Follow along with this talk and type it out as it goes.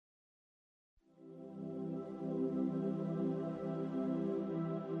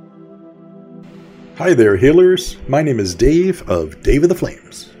Hi there, healers. My name is Dave of Dave of the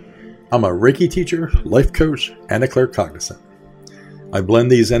Flames. I'm a Reiki teacher, life coach, and a claircognizant. I blend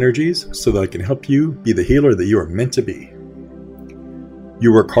these energies so that I can help you be the healer that you are meant to be.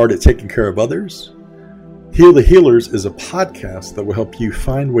 You work hard at taking care of others. Heal the Healers is a podcast that will help you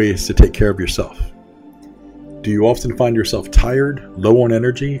find ways to take care of yourself. Do you often find yourself tired, low on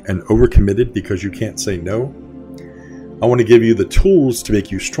energy, and overcommitted because you can't say no? I want to give you the tools to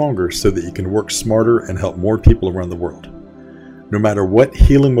make you stronger so that you can work smarter and help more people around the world. No matter what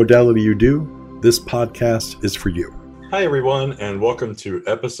healing modality you do, this podcast is for you. Hi, everyone, and welcome to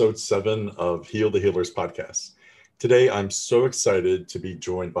episode 7 of Heal the Healers podcast. Today, I'm so excited to be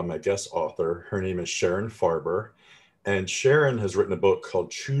joined by my guest author. Her name is Sharon Farber, and Sharon has written a book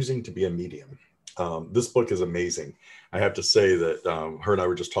called Choosing to Be a Medium. This book is amazing. I have to say that her and I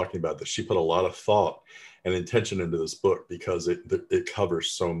were just talking about this. She put a lot of thought and intention into this book because it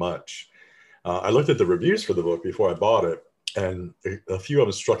covers so much. I looked at the reviews for the book before I bought it, and a few of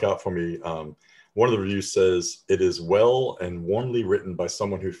them struck out for me. One of the reviews says, "It is well and warmly written by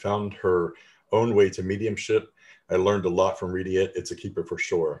someone who found her own way to mediumship. I learned a lot from reading it. It's a keeper for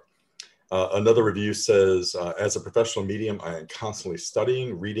sure." Another review says, "As a professional medium, I am constantly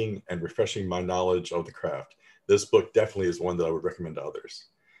studying, reading, and refreshing my knowledge of the craft. This book definitely is one that I would recommend to others."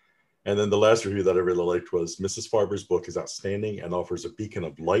 And then the last review that I really liked was, "Mrs. Farber's book is outstanding and offers a beacon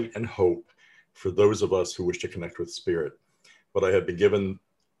of light and hope for those of us who wish to connect with spirit. But have been given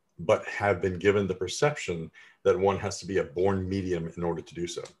the perception that one has to be a born medium in order to do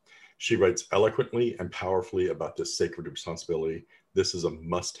so. She writes eloquently and powerfully about this sacred responsibility. This is a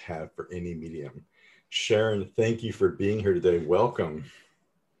must-have for any medium." Sharon, thank you for being here today. Welcome.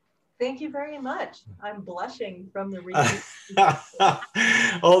 Thank you very much. I'm blushing from the review.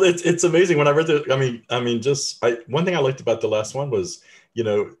 Oh, it's amazing. When I read it, one thing I liked about the last one was,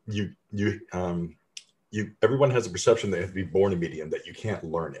 everyone has a perception they have to be born a medium, that you can't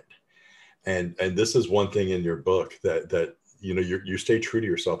learn it. And this is one thing in your book that you stay true to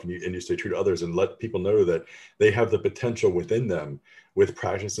yourself and you stay true to others and let people know that they have the potential within them with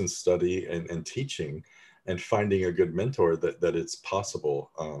practice and study and teaching and finding a good mentor that it's possible.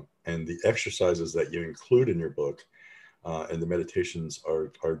 And the exercises that you include in your book and the meditations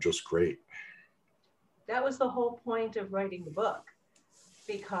are just great. That was the whole point of writing the book,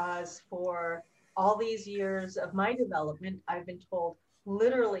 because for all these years of my development, I've been told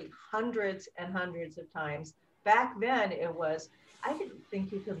literally hundreds and hundreds of times. Back then it was, I didn't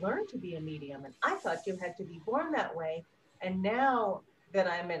think you could learn to be a medium, and I thought you had to be born that way. And now that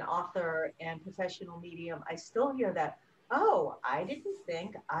I'm an author and professional medium, I still hear that, oh, I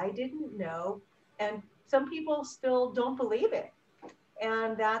didn't know. And some people still don't believe it.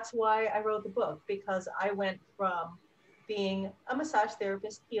 And that's why I wrote the book, because I went from being a massage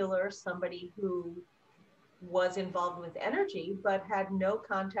therapist, healer, somebody who was involved with energy, but had no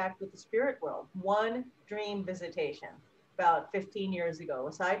contact with the spirit world. One dream visitation about 15 years ago.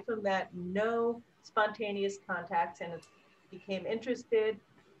 Aside from that, no spontaneous contacts, and became interested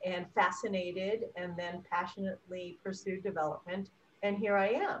and fascinated and then passionately pursued development. And here I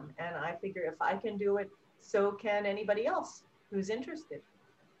am. And I figure if I can do it, so can anybody else who's interested.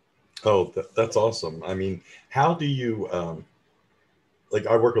 Oh, that's awesome. I mean, how do you,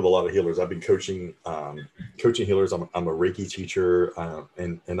 I work with a lot of healers. I've been coaching healers. I'm a Reiki teacher,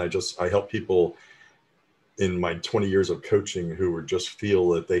 and I help people in my 20 years of coaching who just feel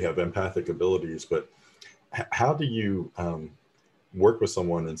that they have empathic abilities. But how do you work with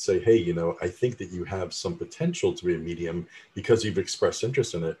someone and say, hey, I think that you have some potential to be a medium because you've expressed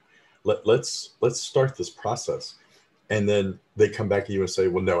interest in it. Let's start this process. And then they come back to you and say,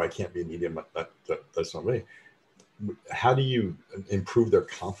 well, no, I can't be a medium. That's not me. How do you improve their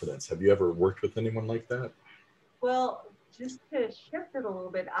confidence? Have you ever worked with anyone like that? Well, just to shift it a little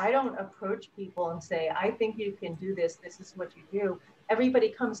bit, I don't approach people and say, I think you can do this. This is what you do. Everybody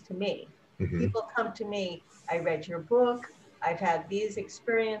comes to me. Mm-hmm. People come to me. I read your book. I've had these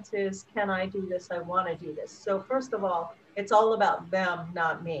experiences. Can I do this? I want to do this. So first of all, it's all about them,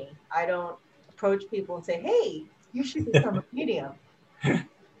 not me. I don't approach people and say, hey, you should become a medium.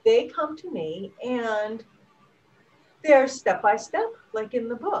 They come to me, and they're step by step, like in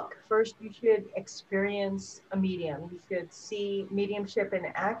the book. First, you should experience a medium. You should see mediumship in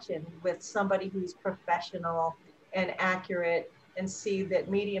action with somebody who's professional and accurate, and see that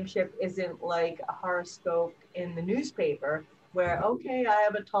mediumship isn't like a horoscope in the newspaper where, okay, I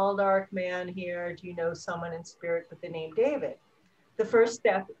have a tall, dark man here. Do you know someone in spirit with the name David? The first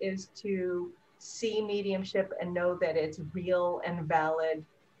step is to see mediumship and know that it's real and valid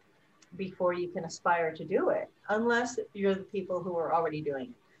before you can aspire to do it, unless you're the people who are already doing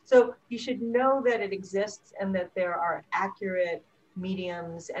it. So you should know that it exists and that there are accurate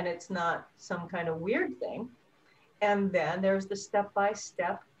mediums and it's not some kind of weird thing. And then there's the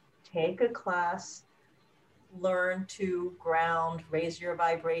step-by-step, take a class, learn to ground, raise your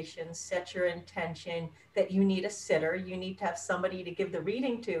vibration, set your intention, that you need a sitter, you need to have somebody to give the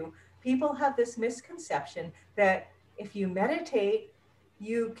reading to. People have this misconception that if you meditate,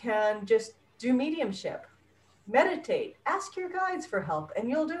 you can just do mediumship. Meditate, ask your guides for help, and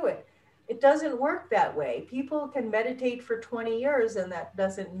you'll do it. It doesn't work that way. People can meditate for 20 years, and that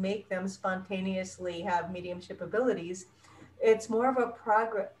doesn't make them spontaneously have mediumship abilities. It's more of a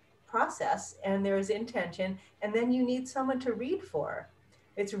process, and there's intention, and then you need someone to read for.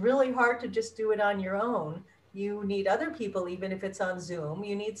 It's really hard to just do it on your own. You need other people, even if it's on Zoom.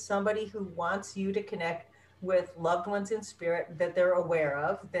 You need somebody who wants you to connect with loved ones in spirit that they're aware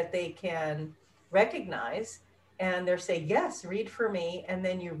of, that they can recognize, and they're say, yes, read for me. And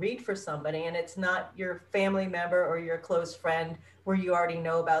then you read for somebody, and it's not your family member or your close friend where you already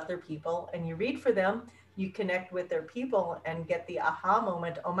know about their people, and you read for them, you connect with their people and get the aha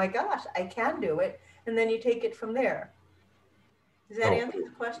moment. Oh my gosh, I can do it. And then you take it from there. Does that answer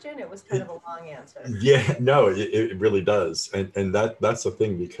the question? It was kind of a long answer. Yeah, no, it really does. And that's the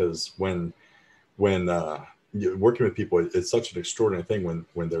thing, because when you're working with people, it's such an extraordinary thing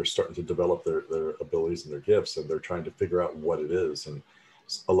when they're starting to develop their abilities and their gifts, and they're trying to figure out what it is. And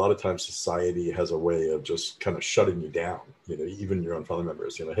a lot of times society has a way of just kind of shutting you down, even your own family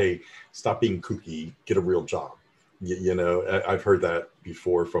members, hey, stop being kooky, get a real job. I've heard that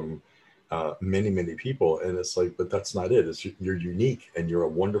before from many people, and it's like, but that's not it. It's, you're unique and you're a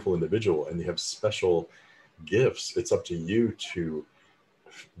wonderful individual and you have special gifts. It's up to you to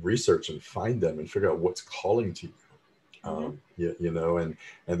research and find them and figure out what's calling to you. And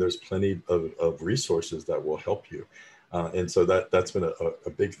there's plenty of resources that will help you. And so that's been a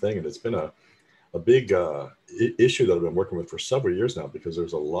big thing. And it's been a big issue that I've been working with for several years now, because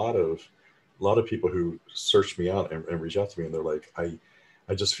there's a lot of people who search me out and reach out to me, and they're like,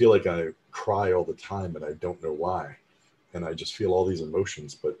 I just feel like I cry all the time and I don't know why. And I just feel all these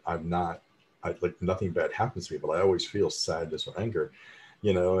emotions, but like nothing bad happens to me, but I always feel sadness or anger,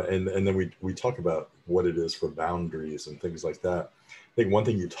 and then we talk about what it is for boundaries and things like that. I think one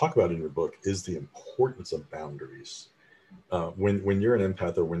thing you talk about in your book is the importance of boundaries. When you're an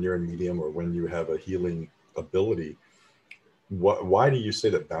empath, or when you're a medium, or when you have a healing ability, why do you say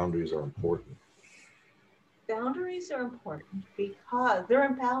that boundaries are important? Boundaries are important because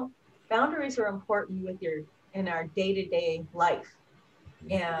boundaries are important in our day-to-day life,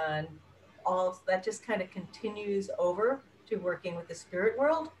 and all that just kind of continues over to working with the spirit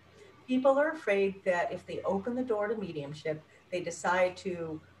world. People are afraid that if they open the door to mediumship, they decide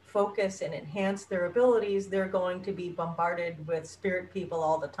to focus and enhance their abilities, they're going to be bombarded with spirit people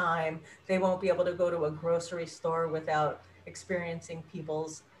all the time. They won't be able to go to a grocery store without experiencing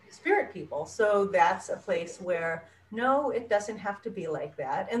people's spirit people. So that's a place where, no, it doesn't have to be like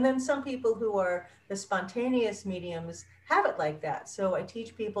that. And then some people who are the spontaneous mediums have it like that. So I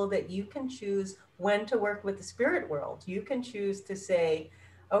teach people that you can choose when to work with the spirit world. You can choose to say,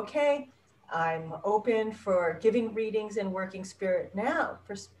 okay, I'm open for giving readings and working spirit now,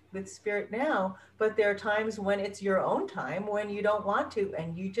 with spirit now, but there are times when it's your own time when you don't want to,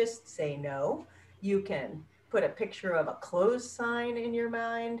 and you just say no. You can put a picture of a closed sign in your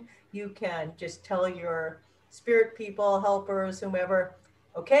mind. You can just tell your spirit people, helpers, whomever,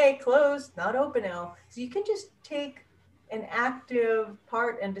 okay, closed, not open now. So you can just take an active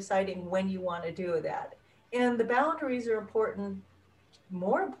part in deciding when you want to do that. And the boundaries are important,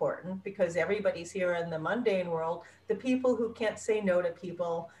 more important, because everybody's here in the mundane world. The people who can't say no to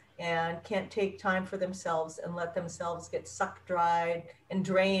people and can't take time for themselves and let themselves get sucked dry and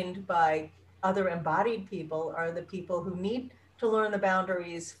drained by other embodied people are the people who need to learn the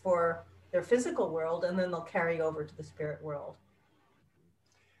boundaries for their physical world, and then they'll carry over to the spirit world.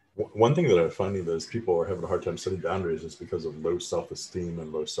 One thing that I'm finding that is people are having a hard time setting boundaries is because of low self-esteem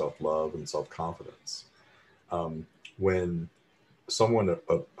and low self-love and self-confidence. When someone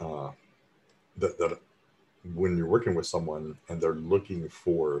that when you're working with someone and they're looking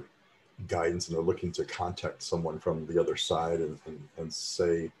for guidance and they're looking to contact someone from the other side and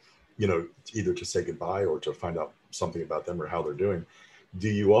say, either to say goodbye or to find out something about them or how they're doing, do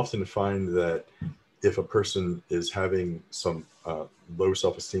you often find that if a person is having some low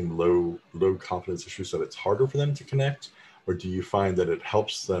self-esteem, low confidence issues, that it's harder for them to connect? Or do you find that it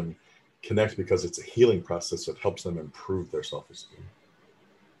helps them connect because it's a healing process that helps them improve their self-esteem?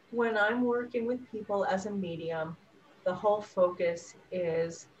 When I'm working with people as a medium, the whole focus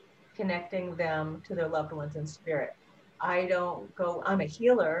is connecting them to their loved ones in spirit. I don't go, I'm a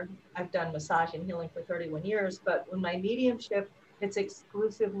healer. I've done massage and healing for 31 years, but when my mediumship, it's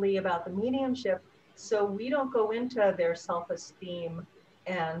exclusively about the mediumship. So we don't go into their self-esteem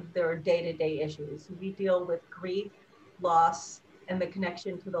and their day-to-day issues. We deal with grief, loss, and the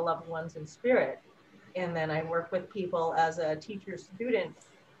connection to the loved ones in spirit. And then I work with people as a teacher student,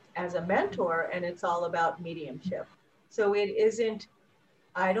 as a mentor, and it's all about mediumship. So it isn't,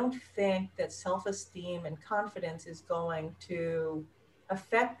 I don't think that self-esteem and confidence is going to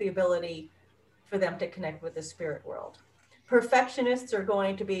affect the ability for them to connect with the spirit world. Perfectionists are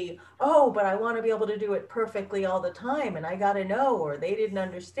going to be, oh, but I want to be able to do it perfectly all the time, and I got to know, or they didn't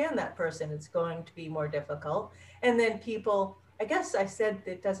understand that person. It's going to be more difficult. And then people, I guess I said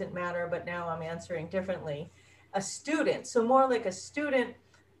it doesn't matter, but now I'm answering differently. A student, so more like a student,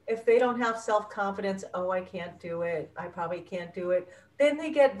 if they don't have self-confidence, oh, I can't do it, I probably can't do it, then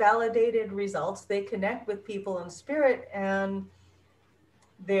they get validated results. They connect with people in spirit, and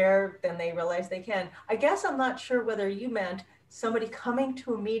then they realize they can. I guess I'm not sure whether you meant somebody coming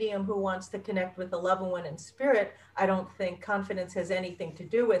to a medium who wants to connect with a loved one in spirit. I don't think confidence has anything to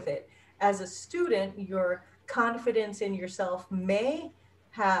do with it. As a student, your confidence in yourself may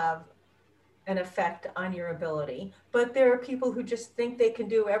have an effect on your ability, but there are people who just think they can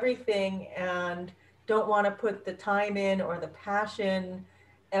do everything and don't want to put the time in, or the passion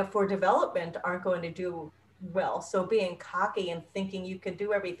for development aren't going to do well. So being cocky and thinking you can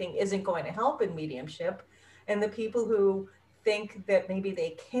do everything isn't going to help in mediumship. And the people who think that maybe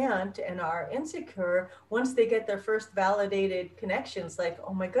they can't and are insecure, once they get their first validated connections, like,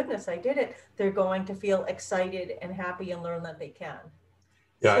 oh my goodness, I did it, they're going to feel excited and happy and learn that they can.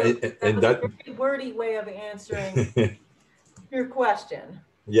 Yeah, So that and was a that very wordy way of answering your question.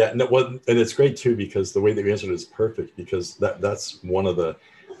 yeah, no, well, and it's great too because the way that you answered it is perfect, because that's one of the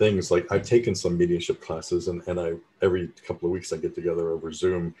things. Like, I've taken some mediumship classes, and I every couple of weeks I get together over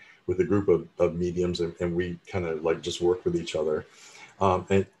Zoom with a group of mediums, and we kind of like just work with each other,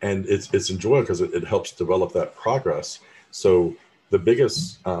 and it's enjoyable because it helps develop that progress. So the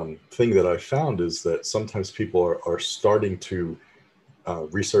biggest thing that I found is that sometimes people are starting to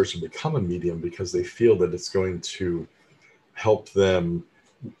research and become a medium because they feel that it's going to help them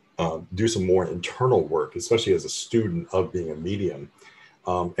do some more internal work, especially as a student of being a medium.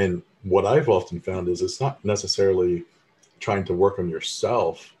 And what I've often found is it's not necessarily trying to work on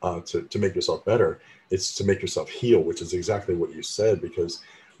yourself to make yourself better. It's to make yourself heal, which is exactly what you said, because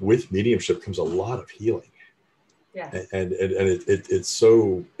with mediumship comes a lot of healing. Yes.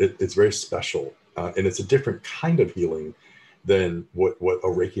 It's very special, and it's a different kind of healing than what a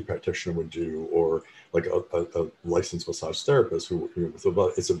Reiki practitioner would do, or like a licensed massage therapist who,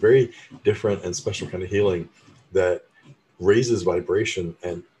 it's a very different and special kind of healing that raises vibration,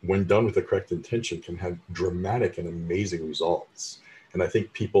 and when done with the correct intention can have dramatic and amazing results. And I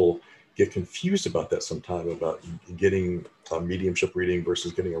think people get confused about that sometimes, about getting a mediumship reading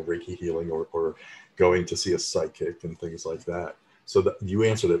versus getting a Reiki healing, or going to see a psychic and things like that. So that you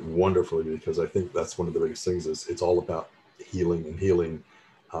answered it wonderfully, because I think that's one of the biggest things is it's all about healing and healing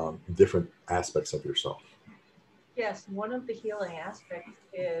different aspects of yourself. Yes, one of the healing aspects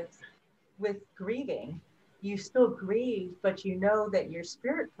is with grieving. You still grieve, but you know that your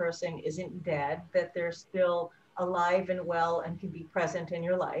spirit person isn't dead, that they're still alive and well and can be present in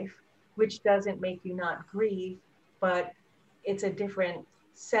your life, which doesn't make you not grieve, but it's a different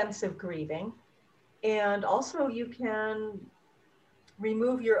sense of grieving. And also, you can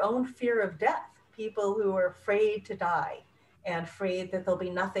remove your own fear of death. People who are afraid to die and afraid that there'll be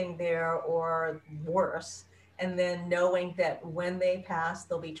nothing there or worse. And then knowing that when they pass,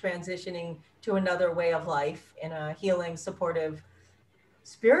 they'll be transitioning to another way of life in a healing, supportive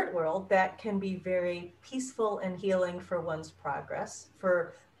spirit world that can be very peaceful and healing for one's progress,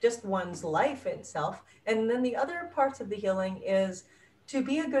 for just one's life itself. And then the other parts of the healing is to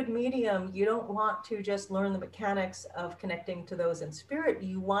be a good medium, you don't want to just learn the mechanics of connecting to those in spirit.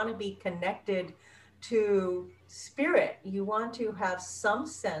 You want to be connected to spirit. You want to have some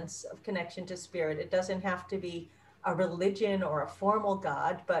sense of connection to spirit. It doesn't have to be a religion or a formal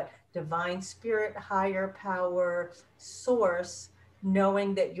God, but divine spirit, higher power, source,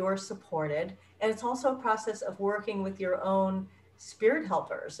 knowing that you're supported. And it's also a process of working with your own spirit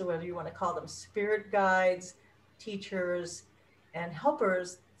helpers, or whatever you want to call them, spirit guides, teachers, and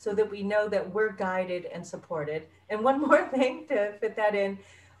helpers, so that we know that we're guided and supported. And one more thing to fit that in,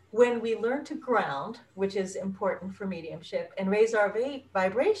 when we learn to ground, which is important for mediumship, and raise our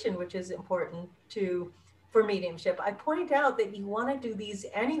vibration, which is important for mediumship, I point out that you want to do these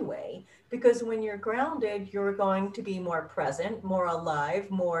anyway, because when you're grounded, you're going to be more present, more alive,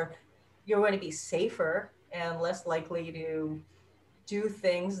 you're going to be safer and less likely to do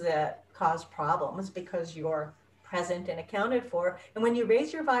things that cause problems because you're present and accounted for. And when you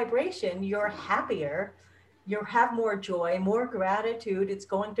raise your vibration, you're happier, you have more joy, more gratitude. It's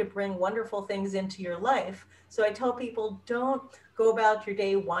going to bring wonderful things into your life. So I tell people, don't go about your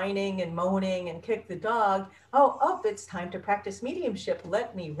day whining and moaning and kick the dog. Oh, it's time to practice mediumship.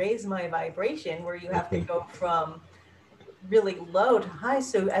 Let me raise my vibration, where you have to go from really low to high.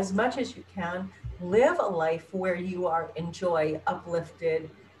 So as much as you can, live a life where you are in joy, uplifted,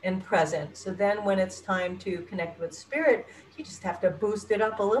 and present. So then when it's time to connect with spirit, you just have to boost it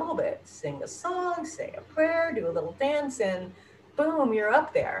up a little bit. Sing a song, say a prayer, do a little dance, and boom, you're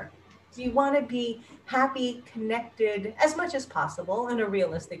up there. So you want to be happy, connected as much as possible in a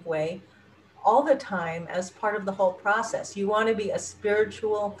realistic way all the time as part of the whole process. You want to be a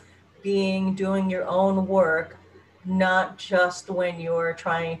spiritual being doing your own work, not just when you're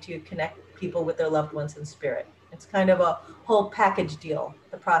trying to connect people with their loved ones in spirit. It's kind of a whole package deal,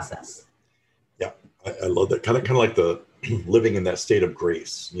 the process. Yeah, I love that. Kind of like the living in that state of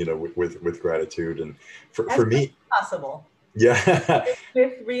grace, with gratitude. And As for much as me, possible. yeah,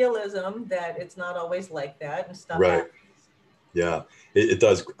 With realism that it's not always like that and stuff right. happens. Yeah, it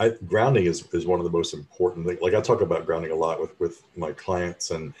does. Grounding is one of the most important things. Like I talk about grounding a lot with my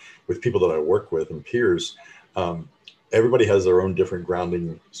clients and with people that I work with and peers. Um, Everybody has their own different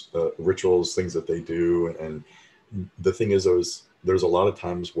grounding rituals, things that they do. And the thing is, there's a lot of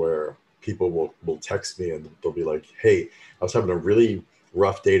times where people will text me and they'll be like, "Hey, I was having a really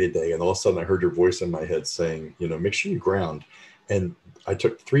rough day today, and all of a sudden I heard your voice in my head saying, make sure you ground." And I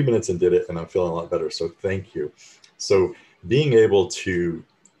took 3 minutes and did it, and I'm feeling a lot better. So thank you. So being able to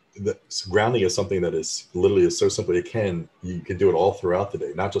grounding is something that is literally is so simple. You can do it all throughout the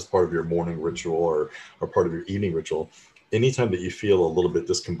day, not just part of your morning ritual or part of your evening ritual. Anytime that you feel a little bit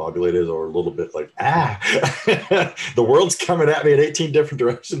discombobulated or a little bit like, the world's coming at me in 18 different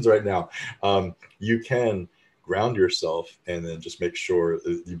directions right now, you can ground yourself and then just make sure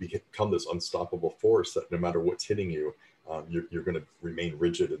that you become this unstoppable force that no matter what's hitting you, you're going to remain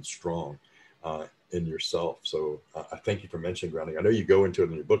rigid and strong in yourself. So I thank you for mentioning grounding. I know you go into it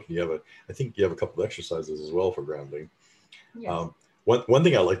in your book, and I think you have a couple of exercises as well for grounding. Yes. One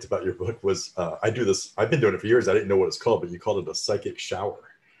thing I liked about your book was I've been doing it for years. I didn't know what it's called, but you called it a psychic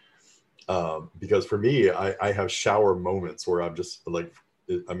shower. Because for me, I have shower moments where I'm just like,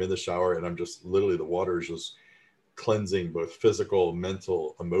 I'm in the shower and I'm just literally, the water is just cleansing, both physical,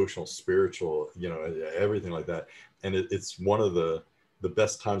 mental, emotional, spiritual, everything like that. And it's one of the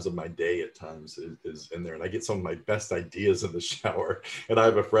best times of my day at times is in there. And I get some of my best ideas in the shower. And I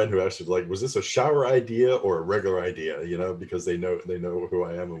have a friend who actually like, was this a shower idea or a regular idea? Because they know who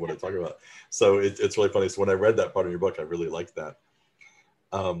I am and what I talk about. So it's really funny. So when I read that part of your book, I really liked that.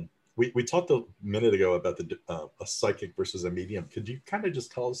 We talked a minute ago about a psychic versus a medium. Could you kind of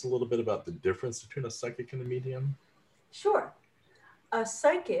just tell us a little bit about the difference between a psychic and a medium? Sure. A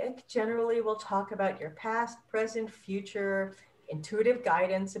psychic generally will talk about your past, present, future, intuitive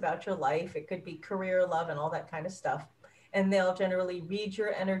guidance about your life. It could be career, love, and all that kind of stuff. And they'll generally read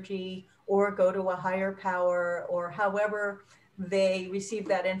your energy or go to a higher power or however they receive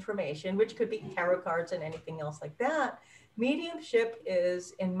that information, which could be tarot cards and anything else like that. Mediumship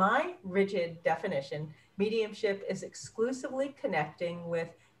is, in my rigid definition, mediumship is exclusively connecting with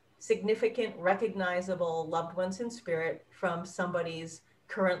significant, recognizable loved ones in spirit from somebody's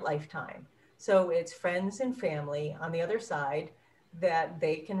current lifetime. So it's friends and family on the other side that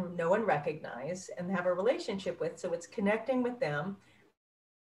they can know and recognize and have a relationship with. So it's connecting with them,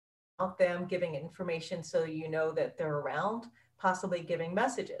 out them, giving information so you know that they're around, possibly giving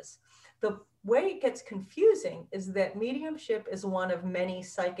messages. The way it gets confusing is that mediumship is one of many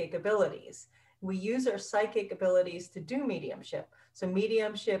psychic abilities. We use our psychic abilities to do mediumship. So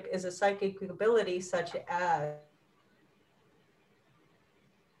mediumship is a psychic ability such as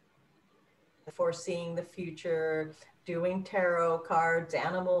foreseeing the future, doing tarot cards,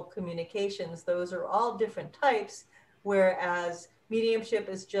 animal communications. Those are all different types, whereas mediumship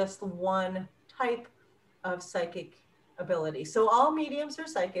is just one type of psychic ability. So all mediums are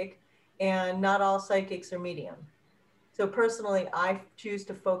psychic and not all psychics are medium. So personally, I choose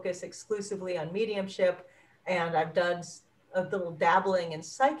to focus exclusively on mediumship, and I've done a little dabbling in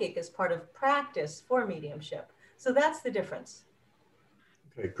psychic as part of practice for mediumship. So that's the difference.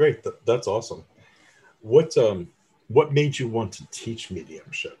 Okay, great. That's awesome. What made you want to teach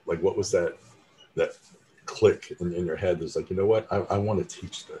mediumship? Like, what was that click in your head? Is like, you know what? I want to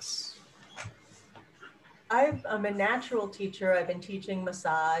teach this. I'm a natural teacher. I've been teaching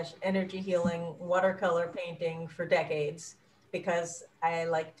massage, energy healing, watercolor painting for decades because I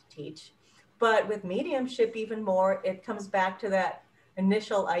like to teach. But with mediumship, even more, it comes back to that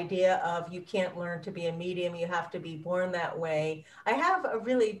initial idea of you can't learn to be a medium, you have to be born that way. I have a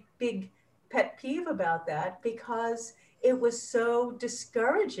really big pet peeve about that because it was so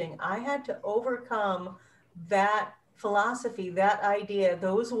discouraging. I had to overcome that philosophy, that idea,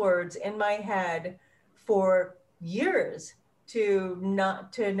 those words in my head for years to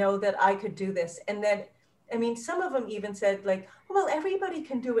not to know that I could do this. And then, I mean, some of them even said like, well, everybody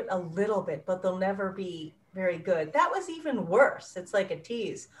can do it a little bit, but they'll never be very good. That was even worse. It's like a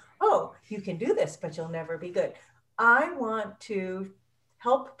tease. Oh, you can do this, but you'll never be good. I want to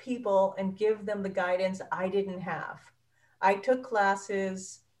help people and give them the guidance I didn't have. I took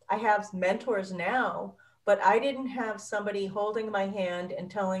classes, I have mentors now, but I didn't have somebody holding my hand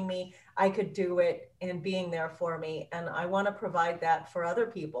and telling me I could do it and being there for me. And I want to provide that for other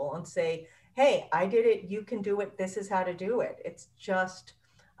people and say, hey, I did it, you can do it, this is how to do it. It's just,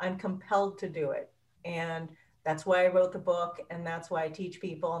 I'm compelled to do it. And that's why I wrote the book, and that's why I teach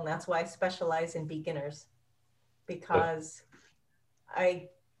people, and that's why I specialize in beginners, because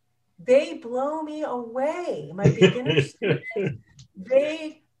they blow me away. My beginner students,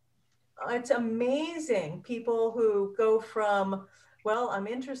 it's amazing. People who go from, well, I'm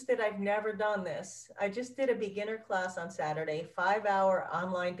interested, I've never done this. I just did a beginner class on Saturday, 5-hour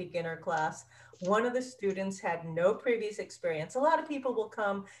online beginner class. One of the students had no previous experience. A lot of people will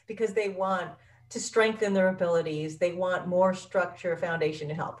come because they want to strengthen their abilities. They want more structure, foundation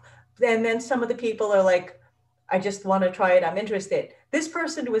to help. And then some of the people are like, I just want to try it, I'm interested. This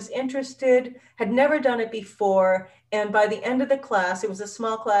person was interested, had never done it before, and by the end of the class, it was a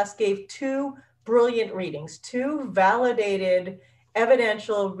small class, gave 2 brilliant readings, 2 validated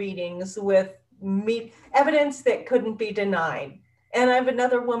evidential readings with evidence that couldn't be denied. And I have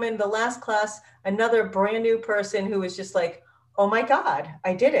another woman, the last class, another brand new person who was just like, oh my God,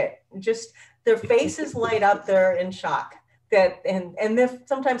 I did it. Just their faces light up, they're in shock. That and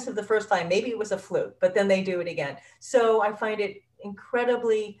sometimes for the first time, maybe it was a fluke, but then they do it again. So I find it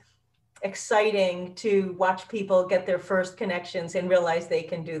incredibly exciting to watch people get their first connections and realize they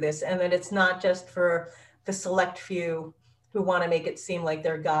can do this, and that it's not just for the select few who want to make it seem like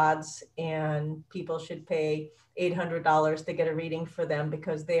they're gods and people should pay $800 to get a reading for them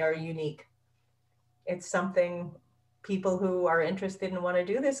because they are unique. It's something people who are interested and want to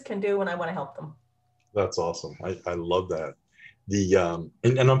do this can do, and I want to help them. That's awesome. I love that. The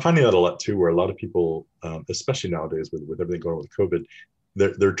and I'm finding that a lot too, where a lot of people, especially nowadays with everything going on with COVID,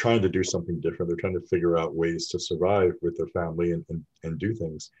 they're trying to do something different. They're trying to figure out ways to survive with their family and do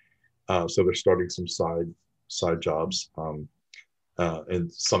things. So they're starting some side jobs,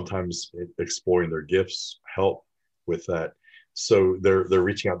 and sometimes exploring their gifts help with that. So they're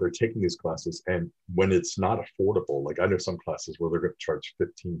reaching out, they're taking these classes, and when it's not affordable, like I know some classes where they're going to charge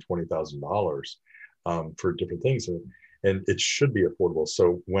 $15,000-$20,000 for different things, and it should be affordable.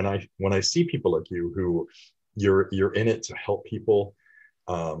 So when I see people like you who you're in it to help people,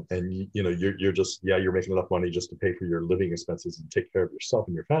 and you know you're just, yeah, you're making enough money just to pay for your living expenses and take care of yourself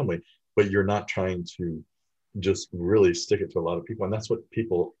and your family, but you're not trying to just really stick it to a lot of people. And that's what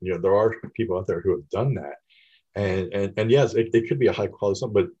people, you know, there are people out there who have done that, and yes, it could be a high quality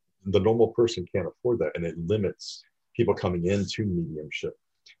stuff, but the normal person can't afford that, and it limits people coming into mediumship.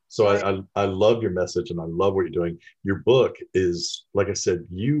 So I love your message, and I love what you're doing. Your book is, like I said,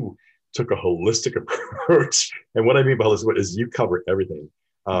 you took a holistic approach. And what I mean by holistic is you cover everything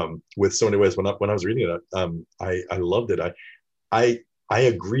with so many ways. When I was reading it, I loved it. I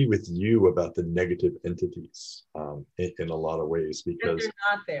agree with you about the negative entities in a lot of ways, because they're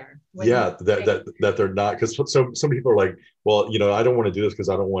not there. Yeah, that they're not, because so some people are like, well, you know, I don't want to do this because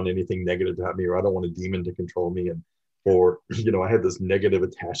I don't want anything negative to happen to me, or I don't want a demon to control me, and or you know, I had this negative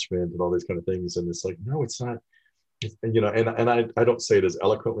attachment and all these kind of things, and it's like, no, it's not. You know, and I don't say it as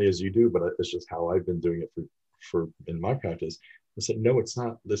eloquently as you do, but it's just how I've been doing it for in my practice. I said, no, it's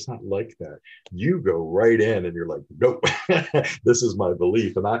not like that. You go right in and you're like, nope, this is my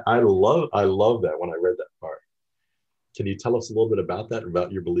belief. And I love that when I read that part. Can you tell us a little bit about that,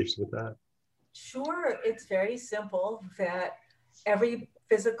 about your beliefs with that? Sure. It's very simple that every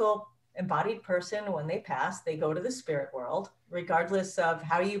physical embodied person, when they pass, they go to the spirit world, regardless of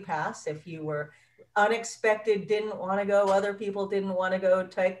how you pass. If you were unexpected, didn't want to go, other people didn't want to go,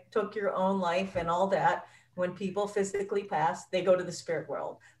 took your own life and all that. When people physically pass, they go to the spirit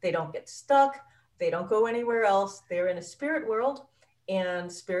world. They don't get stuck. They don't go anywhere else. They're in a spirit world,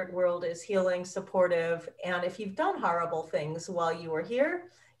 and spirit world is healing, supportive. And if you've done horrible things while you were here,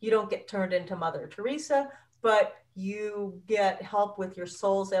 you don't get turned into Mother Teresa, but you get help with your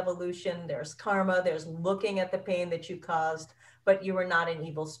soul's evolution. There's karma, there's looking at the pain that you caused, but you are not an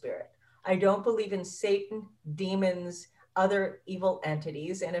evil spirit. I don't believe in Satan, demons, other evil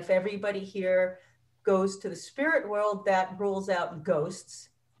entities. And if everybody here goes to the spirit world, that rules out ghosts,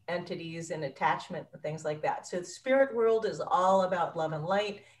 entities, and attachment and things like that. So the spirit world is all about love and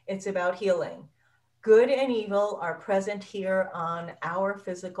light. It's about healing. Good and evil are present here on our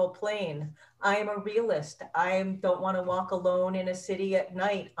physical plane. I am a realist. I don't want to walk alone in a city at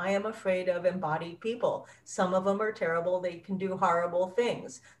night. I am afraid of embodied people. Some of them are terrible. They can do horrible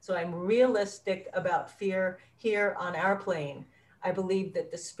things. So I'm realistic about fear here on our plane. I believe that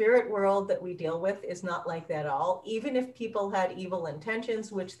the spirit world that we deal with is not like that at all. Even if people had evil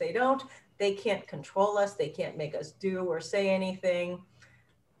intentions, which they don't, they can't control us. They can't make us do or say anything.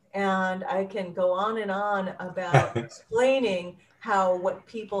 And I can go on and on about explaining how what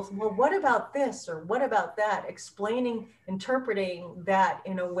people, well, what about this or what about that? Explaining, interpreting that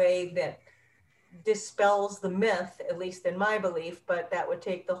in a way that dispels the myth, at least in my belief, but that would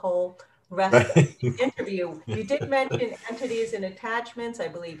take the whole rest of the interview. You did mention entities and attachments. I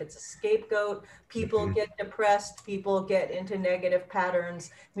believe it's a scapegoat. People get depressed, people get into negative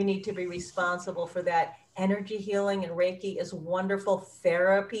patterns. We need to be responsible for that. Energy healing and Reiki is wonderful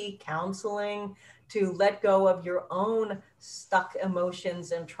therapy, counseling to let go of your own stuck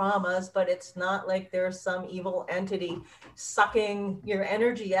emotions and traumas, but it's not like there's some evil entity sucking your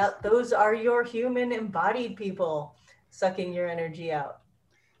energy out. Those are your human embodied people sucking your energy out.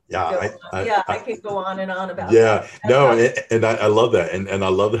 Yeah, So, yeah, I could go on and on about that. yeah, no, and I love that, and I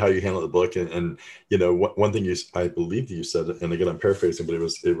love how you handle the book, and you know, one thing I believe you said, and again I'm paraphrasing, but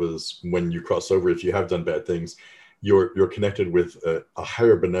it was when you cross over, if you have done bad things, you're connected with a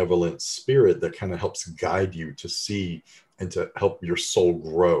higher benevolent spirit that kind of helps guide you to see and to help your soul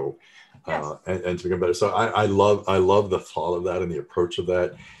grow, Yes. and to become better. So I love the thought of that and the approach of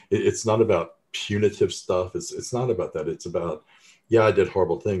that. It's not about punitive stuff. It's not about that. It's about, yeah, I did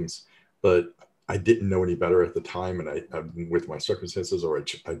horrible things, but I didn't know any better at the time, and I with my circumstances, or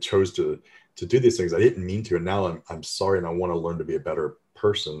I chose to do these things. I didn't mean to, and now I'm sorry, and I want to learn to be a better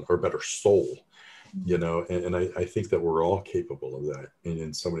person or a better soul, you know. And I think that we're all capable of that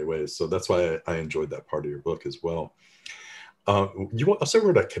in so many ways. So that's why I enjoyed that part of your book as well. You also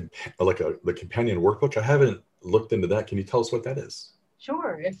wrote the companion workbook. I haven't looked into that. Can you tell us what that is?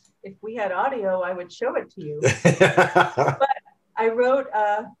 Sure. If we had audio, I would show it to you. But I wrote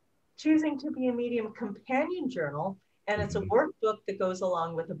Choosing to Be a Medium companion journal, and it's a workbook that goes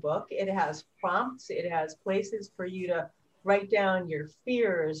along with the book. It has prompts, it has places for you to write down your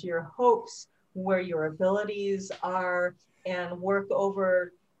fears, your hopes, where your abilities are, and work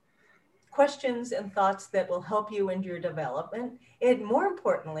over questions and thoughts that will help you in your development. And more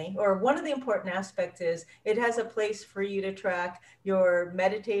importantly, or one of the important aspects is it has a place for you to track your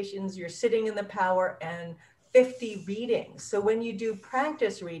meditations, your sitting in the power, and 50 readings. So when you do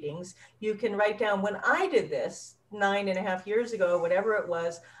practice readings, you can write down, when I did this 9.5 years ago, whatever it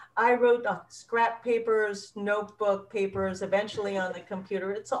was, I wrote scrap papers, notebook papers, eventually on the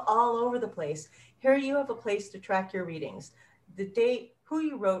computer. It's all over the place. Here you have a place to track your readings, the date, who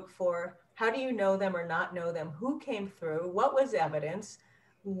you wrote for, how do you know them or not know them, who came through, what was evidence,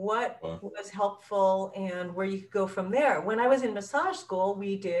 what was helpful, and where you could go from there. When I was in massage school,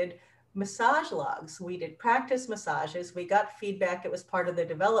 we did massage logs. We did practice massages. We got feedback. It was part of the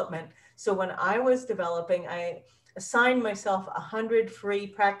development. So when I was developing, I assigned myself 100 free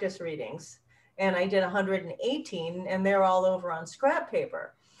practice readings, and I did 118, and they're all over on scrap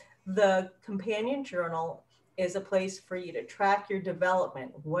paper. The companion journal is a place for you to track your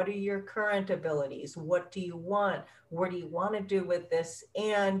development. What are your current abilities? What do you want? What do you want to do with this?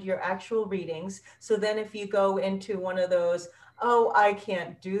 And your actual readings. So then if you go into one of those, oh, I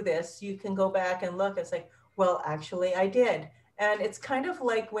can't do this, you can go back and look. It's like, well, actually I did. And it's kind of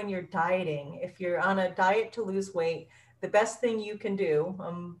like when you're dieting. If you're on a diet to lose weight, the best thing you can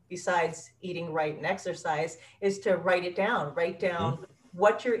do, besides eating right and exercise, is to write it down. Write down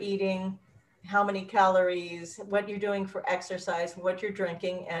what you're eating, how many calories, what you're doing for exercise, what you're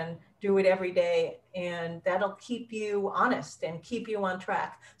drinking, and do it every day. And that'll keep you honest and keep you on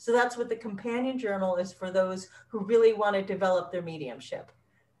track. So that's what the companion journal is for those who really want to develop their mediumship.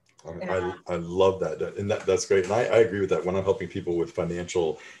 I love that, and that's great, and I agree with that. When I'm helping people with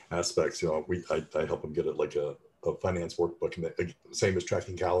financial aspects, you know, I help them get it like a finance workbook, and the same as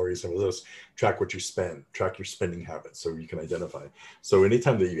tracking calories. Some of those, track what you spend, track your spending habits, so you can identify. So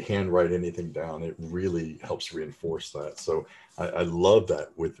anytime that you handwrite anything down, it really helps reinforce that. So I love that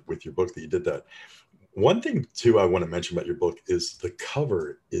with your book that you did that. One thing too I want to mention about your book is the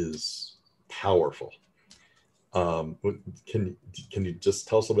cover is powerful. Can you just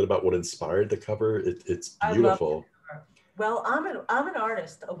tell us a little bit about what inspired the cover? It's beautiful. Well, I'm an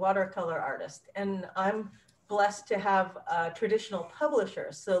artist, a watercolor artist, and I'm blessed to have a traditional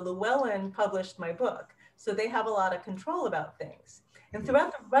publisher. So Llewellyn published my book, so they have a lot of control about things. And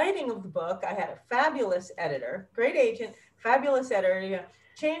throughout the writing of the book, I had a fabulous editor, great agent, fabulous editor. You know,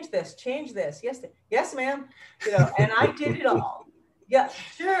 change this. Yes, yes, ma'am. You know, and I did it all. Yeah,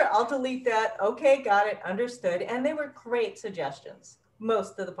 sure, I'll delete that. Okay, got it, understood. And they were great suggestions,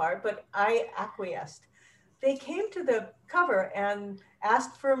 most of the part, but I acquiesced. They came to the cover and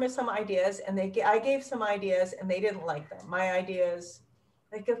asked for some ideas, and I gave some ideas, and they didn't like them. My ideas,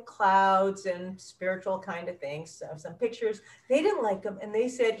 like of clouds and spiritual kind of things, so some pictures, they didn't like them, and they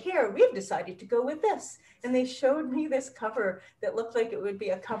said, "Here, we've decided to go with this." And they showed me this cover that looked like it would be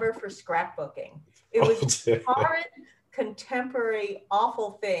a cover for scrapbooking. It was horrid, contemporary,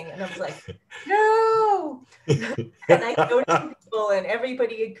 awful thing, and I was like, "No!" And I showed it to people, and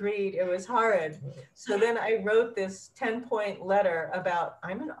everybody agreed it was horrid. So then I wrote this 10-point letter about,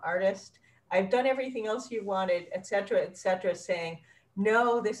 I'm an artist, I've done everything else you wanted, et cetera, saying,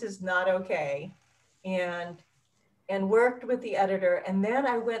 no, this is not okay. And worked with the editor. And then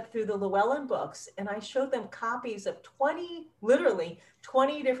I went through the Llewellyn books and I showed them copies of 20, literally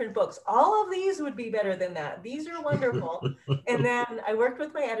 20 different books. All of these would be better than that. These are wonderful. And then I worked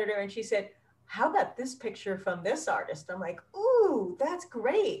with my editor and she said, how about this picture from this artist? I'm like, ooh, that's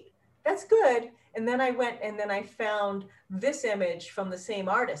great. That's good. And then I went and then I found this image from the same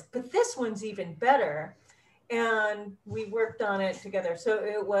artist, but this one's even better. And we worked on it together. So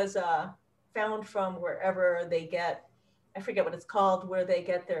it was found from wherever they get, I forget what it's called, where they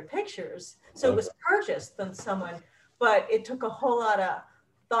get their pictures. So it was purchased from someone, but it took a whole lot of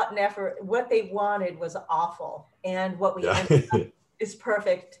thought and effort. What they wanted was awful. And what we ended up is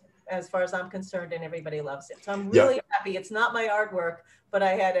perfect as far as I'm concerned, and everybody loves it. So I'm really happy. It's not my artwork, but I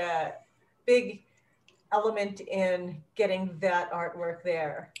had a big element in getting that artwork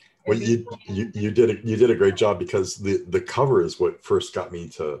there. Well, you did a great job, because the cover is what first got me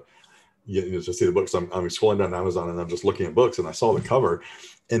to to see the books. I'm scrolling down Amazon and I'm just looking at books, and I saw the cover,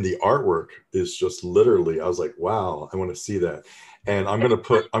 and the artwork is just literally, I was like, wow, I want to see that. And I'm going to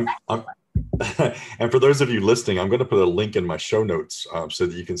put and for those of you listening, I'm going to put a link in my show notes so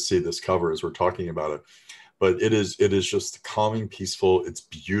that you can see this cover as we're talking about it. But it is just calming, peaceful. It's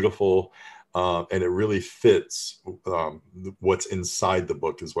beautiful. And it really fits what's inside the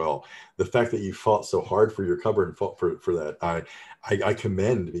book as well. The fact that you fought so hard for your cover and fought for that, I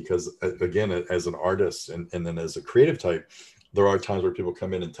commend, because again, as an artist and then as a creative type, there are times where people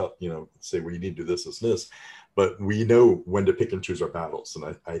come in and say, well, you need to do this, this, but we know when to pick and choose our battles.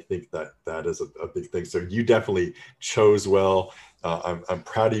 And I think that is a big thing. So you definitely chose well. I'm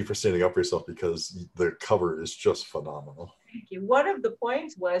proud of you for standing up for yourself, because the cover is just phenomenal. Thank you. One of the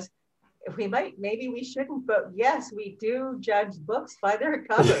points was, maybe we shouldn't, but yes, we do judge books by their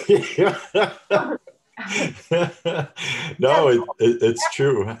cover. No, it's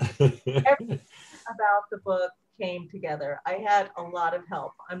true. Everything about the book came together. I had a lot of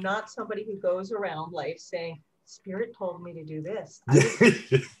help. I'm not somebody who goes around life saying, Spirit told me to do this.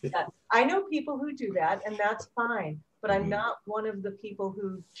 I know people who do that, and that's fine, but I'm not one of the people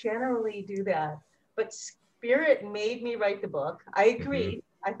who generally do that. But Spirit made me write the book. I agreed.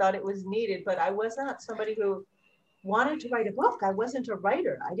 I thought it was needed, but I was not somebody who wanted to write a book. I wasn't a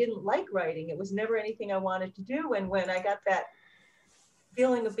writer. I didn't like writing. It was never anything I wanted to do. And when I got that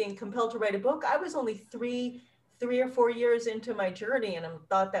feeling of being compelled to write a book, I was only three or 4 years into my journey, and I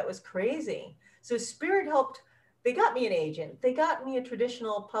thought that was crazy. So Spirit helped. They got me an agent. They got me a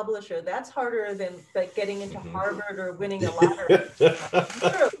traditional publisher. That's harder than like getting into Harvard or winning a lottery.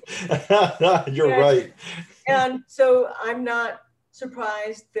 You're right. And so I'm not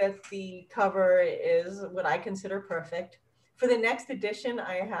surprised that the cover is what I consider perfect. For the next edition,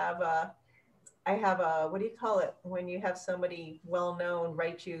 I have a, what do you call it? When you have somebody well-known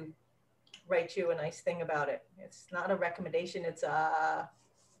write you a nice thing about it. It's not a recommendation. It's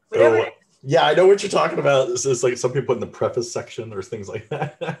whatever. Yeah, I know what you're talking about. This is like some people put in the preface section or things like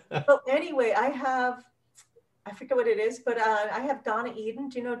that. Well, anyway, I forget what it is, but I have Donna Eden.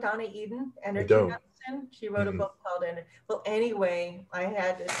 Do you know Donna Eden? Energy Medicine. She wrote a book called Energy. Well, anyway, I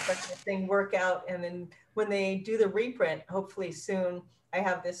had this thing work out, and then when they do the reprint, hopefully soon, I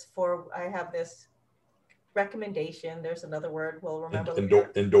have this recommendation. There's another word we'll remember.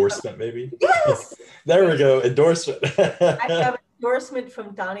 Endorsement, maybe? Yes! There we go. Endorsement. I have an endorsement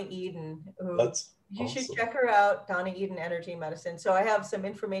from Donna Eden. You should check her out, Donna Eden Energy Medicine. So I have some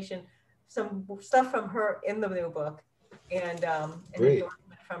information, some stuff from her in the new book, and an endorsement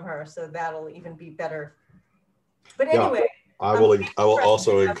from her. So that'll even be better. But anyway. I will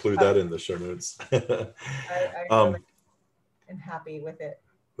also include that in the show notes. and happy with it.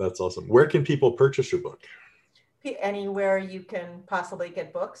 That's awesome. Where can people purchase your book? Anywhere you can possibly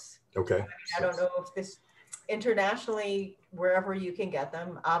get books. Okay. I don't know if this internationally, wherever you can get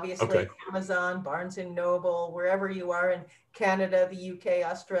them, obviously Okay. Amazon, Barnes and Noble, wherever you are in Canada, the UK,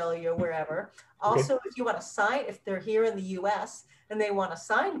 Australia, wherever. Also, if you want to sign, if they're here in the US and they want a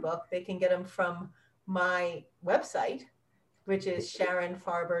signed book, they can get them from my website, which is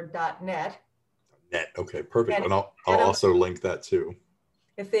sharonfarber.net. Okay, perfect. And I'll also link that too.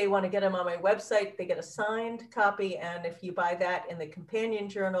 If they want to get them on my website, they get a signed copy. And if you buy that in the companion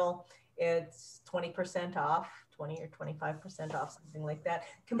journal, it's 20% off, 20 or 25% off, something like that.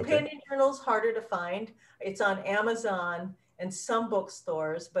 Companion journal's harder to find. It's on Amazon and some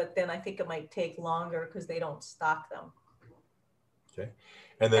bookstores, but then I think it might take longer because they don't stock them. Okay.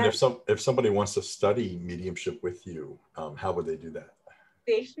 And then if somebody wants to study mediumship with you, how would they do that?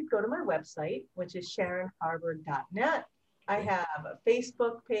 They should go to my website, which is sharonfarber.net. I have a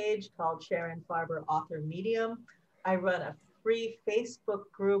Facebook page called Sharon Farber Author Medium. I run a free Facebook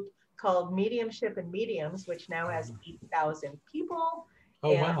group called Mediumship and Mediums, which now has 8,000 people.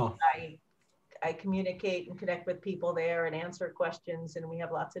 Oh, and wow. I communicate and connect with people there and answer questions, and we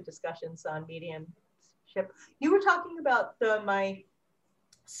have lots of discussions on mediumship. You were talking about my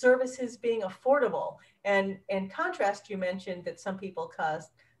services being affordable, and in contrast, you mentioned that some people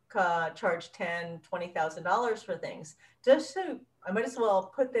charge $10,000, $20,000 for things. Just so I might as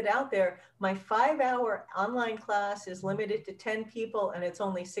well put that out there. My 5-hour online class is limited to 10 people, and it's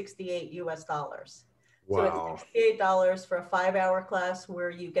only $68 US. Wow. So it's $68 for a 5-hour class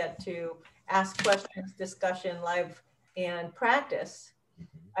where you get to ask questions, discussion, live, and practice.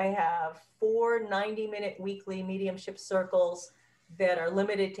 I have 4 90-minute weekly mediumship circles that are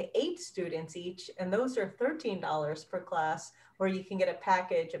limited to 8 students each, and those are $13 per class, where you can get a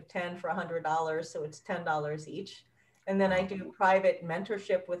package of 10 for $100, so it's $10 each. And then I do private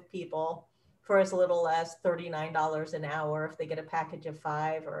mentorship with people for as little as $39 an hour if they get a package of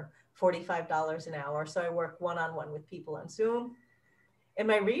 5, or $45 an hour. So I work one-on-one with people on Zoom. And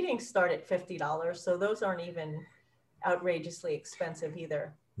my readings start at $50, so those aren't even outrageously expensive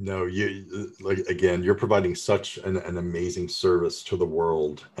either. No, again, you're providing such an amazing service to the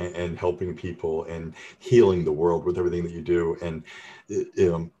world, and helping people and healing the world with everything that you do. And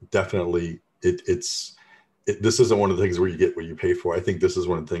definitely, this isn't one of the things where you get what you pay for. I think this is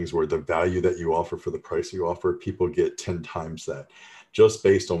one of the things where the value that you offer for the price you offer, people get 10 times that, just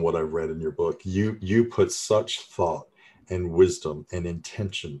based on what I've read in your book. You put such thought and wisdom and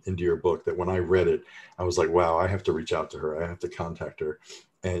intention into your book that when I read it, I was like, wow, I have to reach out to her. I have to contact her.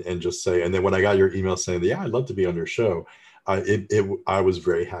 And just say, and then when I got your email saying, yeah, I'd love to be on your show, I was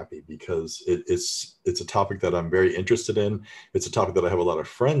very happy, because it's a topic that I'm very interested in. It's a topic that I have a lot of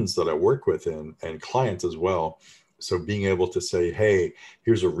friends that I work with and clients as well. So being able to say, hey,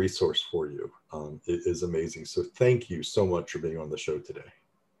 here's a resource for you, is amazing. So thank you so much for being on the show today.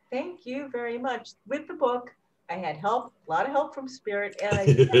 Thank you very much. With the book, I had help, a lot of help from Spirit, and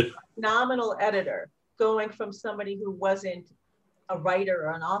a phenomenal editor, going from somebody who wasn't a writer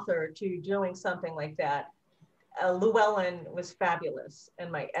or an author to doing something like that. Llewellyn was fabulous,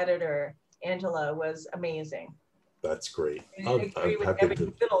 and my editor, Angela, was amazing. That's great. I agree with every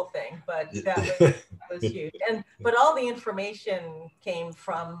little thing, but that was huge. But all the information came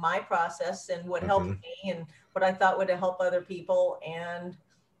from my process and what helped me and what I thought would help other people, and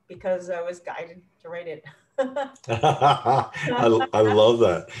because I was guided to write it. I love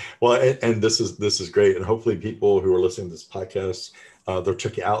that. Well, and this is great. And hopefully people who are listening to this podcast, they'll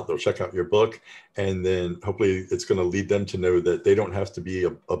check out your book, and then hopefully it's going to lead them to know that they don't have to be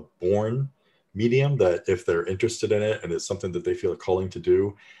a born medium, that if they're interested in it and it's something that they feel a calling to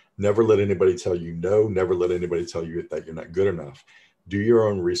do, never let anybody tell you no, never let anybody tell you that you're not good enough. Do your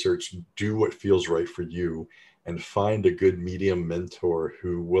own research, do what feels right for you, and find a good medium mentor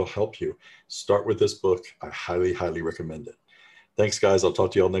who will help you. Start with this book. I highly, highly recommend it. Thanks, guys. I'll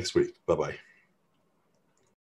talk to you all next week. Bye-bye.